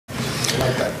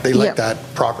They like that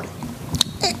property.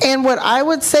 And what I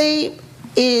would say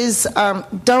is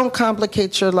don't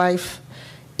complicate your life.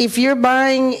 If you're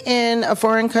buying in a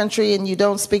foreign country and you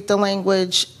don't speak the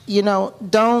language,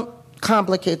 don't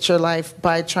complicate your life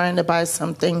by trying to buy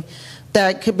something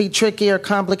that could be tricky or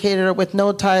complicated or with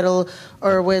no title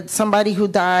or with somebody who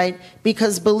died,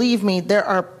 because believe me, there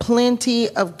are plenty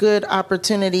of good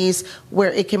opportunities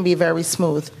where it can be very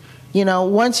smooth.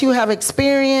 Once you have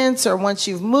experience or once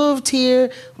you've moved here,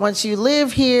 once you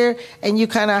live here and you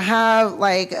kind of have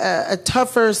like a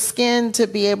tougher skin to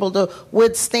be able to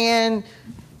withstand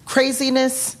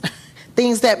craziness,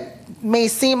 things that may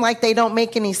seem like they don't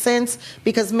make any sense,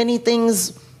 because many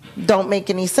things don't make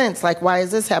any sense. Like, why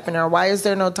is this happening? Or why is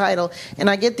there no title? And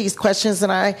I get these questions, and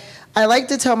I like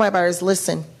to tell my buyers,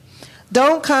 listen,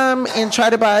 don't come and try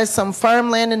to buy some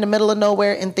farmland in the middle of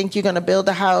nowhere and think you're going to build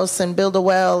a house and build a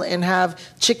well and have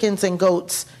chickens and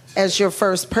goats as your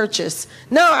first purchase.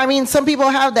 No, I mean, some people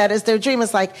have that as their dream.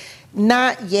 It's like,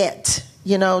 not yet.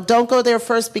 Don't go there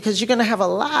first, because you're going to have a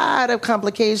lot of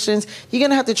complications. You're going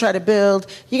to have to try to build.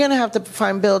 You're going to have to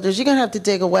find builders. You're going to have to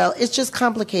dig a well. It's just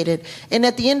complicated. And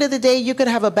at the end of the day, you could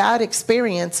have a bad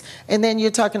experience. And then you're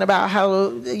talking about how,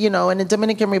 in the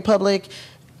Dominican Republic,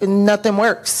 nothing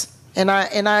works. And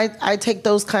I take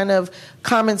those kind of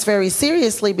comments very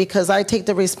seriously, because I take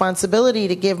the responsibility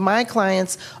to give my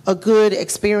clients a good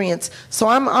experience. So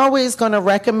I'm always going to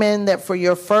recommend that for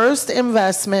your first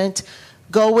investment,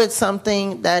 go with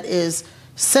something that is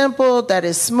simple, that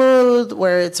is smooth,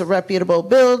 where it's a reputable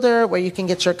builder, where you can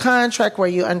get your contract, where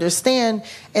you understand.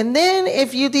 And then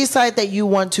if you decide that you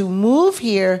want to move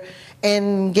here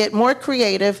and get more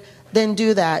creative, then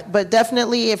do that. But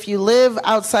definitely, if you live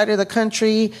outside of the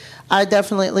country, I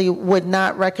definitely would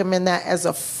not recommend that as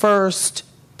a first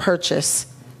purchase.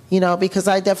 Because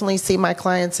I definitely see my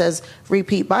clients as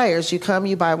repeat buyers. You come,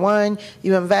 you buy one,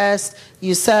 you invest,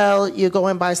 you sell, you go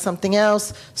and buy something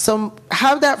else. So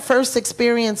have that first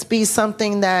experience be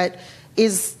something that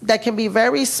can be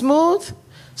very smooth,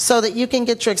 so that you can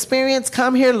get your experience.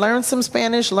 Come here, learn some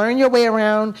Spanish, learn your way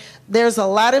around. There's a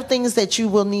lot of things that you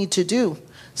will need to do.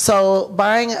 So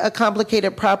buying a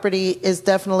complicated property is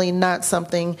definitely not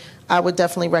something I would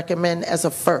definitely recommend as a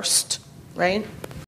first, right?